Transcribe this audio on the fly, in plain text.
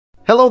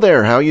Hello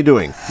there, how you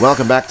doing?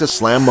 Welcome back to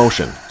Slam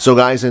Motion. So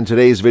guys, in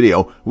today's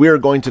video, we are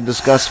going to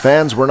discuss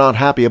fans were not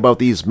happy about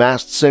these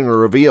Masked Singer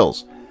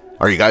reveals.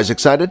 Are you guys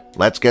excited?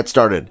 Let's get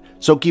started.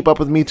 So keep up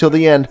with me till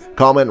the end,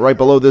 comment right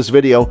below this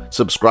video,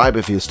 subscribe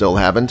if you still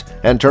haven't,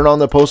 and turn on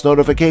the post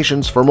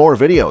notifications for more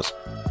videos.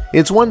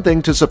 It's one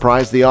thing to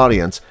surprise the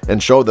audience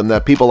and show them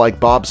that people like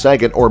Bob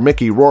Saget or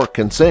Mickey Rourke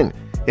can sing.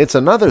 It's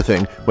another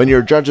thing when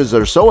your judges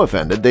are so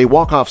offended they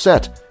walk off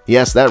set.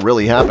 Yes, that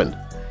really happened.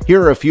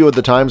 Here are a few of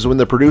the times when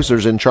the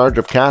producers in charge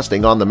of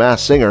casting on The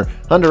Masked Singer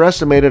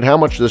underestimated how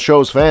much the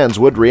show's fans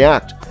would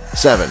react.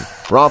 7.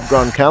 Rob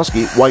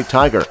Gronkowski, White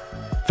Tiger.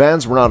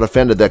 Fans were not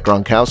offended that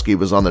Gronkowski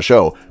was on the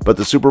show, but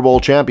the Super Bowl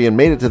champion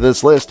made it to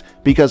this list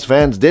because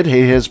fans did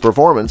hate his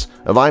performance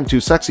of I'm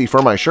Too Sexy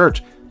for My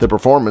Shirt. The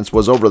performance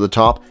was over the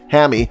top,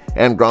 hammy,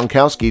 and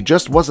Gronkowski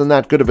just wasn't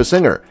that good of a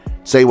singer.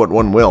 Say what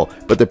one will,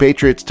 but the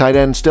Patriots tight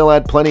end still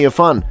had plenty of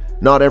fun.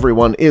 Not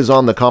everyone is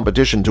on the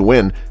competition to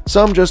win,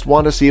 some just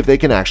want to see if they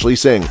can actually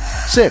sing.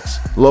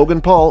 6.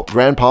 Logan Paul,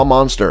 Grandpa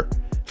Monster.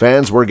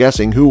 Fans were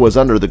guessing who was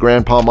under the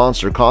Grandpa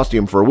Monster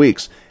costume for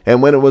weeks,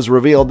 and when it was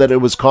revealed that it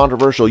was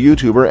controversial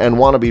YouTuber and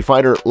wannabe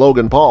fighter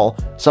Logan Paul,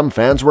 some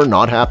fans were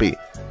not happy.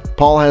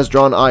 Paul has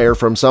drawn ire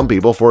from some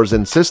people for his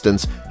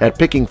insistence at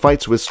picking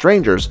fights with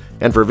strangers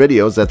and for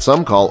videos that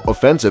some call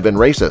offensive and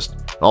racist.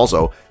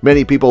 Also,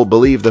 many people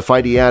believe the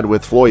fight he had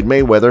with Floyd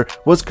Mayweather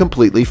was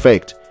completely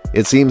faked.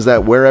 It seems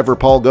that wherever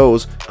Paul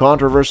goes,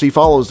 controversy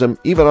follows him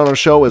even on a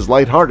show as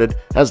lighthearted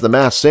as The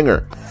Masked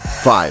Singer.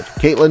 5.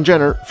 Caitlyn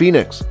Jenner,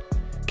 Phoenix.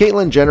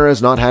 Caitlyn Jenner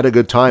has not had a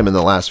good time in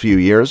the last few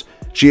years.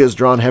 She has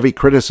drawn heavy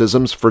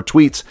criticisms for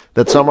tweets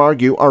that some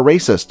argue are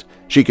racist.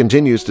 She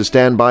continues to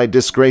stand by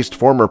disgraced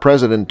former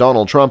President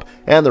Donald Trump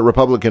and the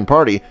Republican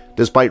Party,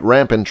 despite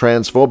rampant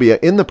transphobia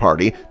in the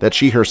party that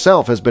she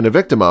herself has been a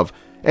victim of,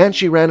 and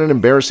she ran an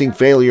embarrassing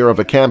failure of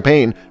a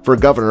campaign for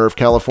governor of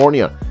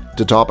California.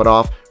 To top it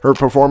off, her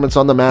performance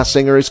on The Masked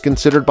Singer is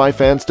considered by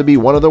fans to be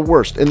one of the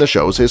worst in the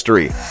show's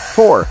history.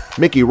 4.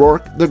 Mickey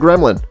Rourke, the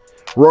Gremlin.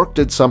 Rourke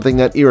did something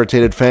that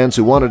irritated fans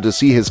who wanted to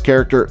see his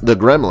character, the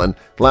Gremlin,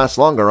 last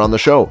longer on the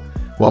show.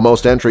 While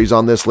most entries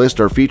on this list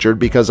are featured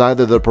because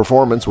either the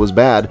performance was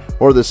bad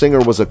or the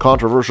singer was a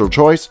controversial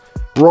choice,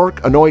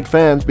 Rourke annoyed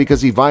fans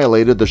because he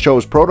violated the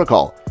show's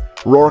protocol.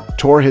 Rourke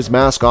tore his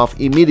mask off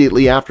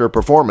immediately after a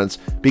performance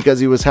because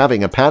he was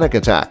having a panic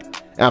attack.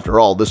 After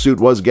all, the suit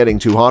was getting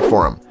too hot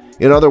for him.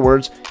 In other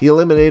words, he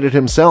eliminated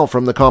himself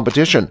from the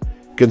competition.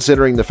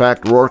 Considering the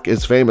fact Rourke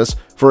is famous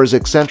for his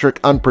eccentric,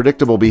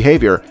 unpredictable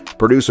behavior,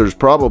 producers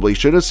probably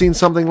should have seen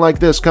something like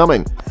this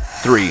coming.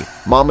 3.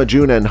 Mama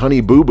June and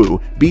Honey Boo Boo,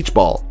 Beach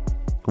Ball.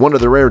 One of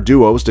the rare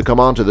duos to come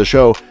onto the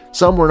show,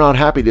 some were not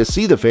happy to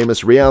see the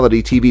famous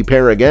reality TV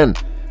pair again.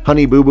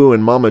 Honey Boo Boo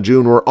and Mama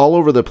June were all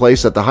over the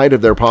place at the height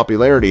of their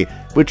popularity,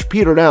 which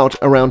petered out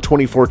around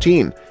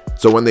 2014.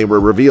 So when they were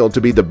revealed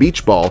to be the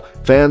Beach Ball,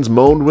 fans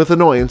moaned with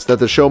annoyance that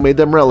the show made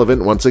them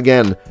relevant once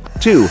again.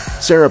 2.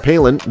 Sarah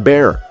Palin,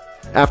 Bear.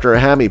 After a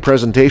hammy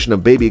presentation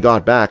of Baby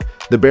Got Back,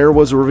 the bear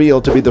was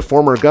revealed to be the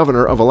former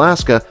governor of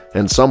Alaska,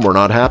 and some were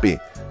not happy.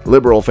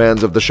 Liberal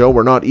fans of the show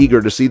were not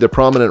eager to see the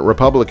prominent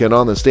Republican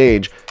on the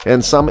stage,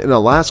 and some in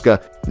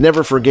Alaska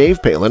never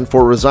forgave Palin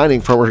for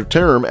resigning from her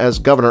term as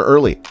governor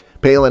early.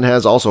 Palin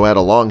has also had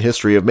a long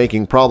history of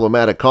making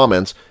problematic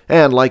comments,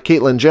 and like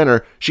Caitlyn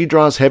Jenner, she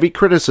draws heavy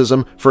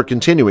criticism for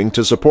continuing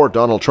to support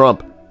Donald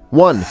Trump.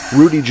 1.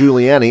 Rudy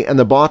Giuliani and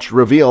the botched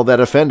reveal that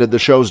offended the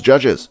show's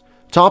judges.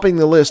 Topping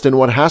the list in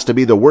what has to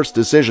be the worst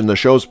decision the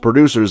show's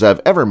producers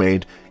have ever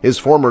made is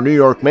former New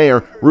York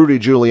Mayor Rudy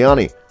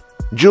Giuliani.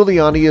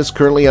 Giuliani is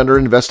currently under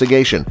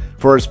investigation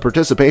for his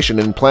participation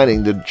in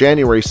planning the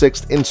January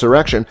 6th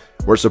insurrection,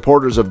 where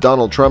supporters of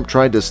Donald Trump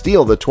tried to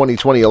steal the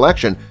 2020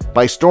 election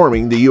by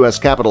storming the U.S.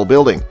 Capitol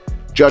building.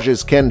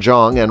 Judges Ken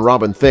Jeong and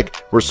Robin Thicke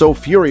were so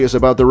furious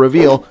about the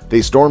reveal,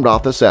 they stormed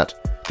off the set.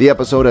 The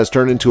episode has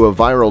turned into a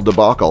viral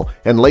debacle,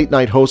 and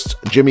late-night hosts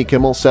Jimmy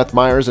Kimmel, Seth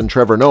Meyers, and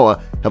Trevor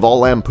Noah have all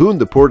lampooned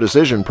the poor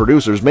decision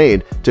producers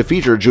made to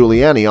feature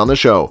Giuliani on the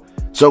show.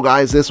 So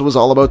guys, this was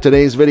all about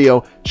today's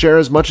video. Share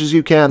as much as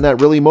you can, that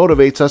really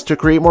motivates us to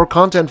create more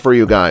content for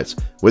you guys.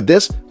 With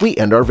this, we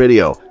end our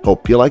video.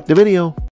 Hope you liked the video.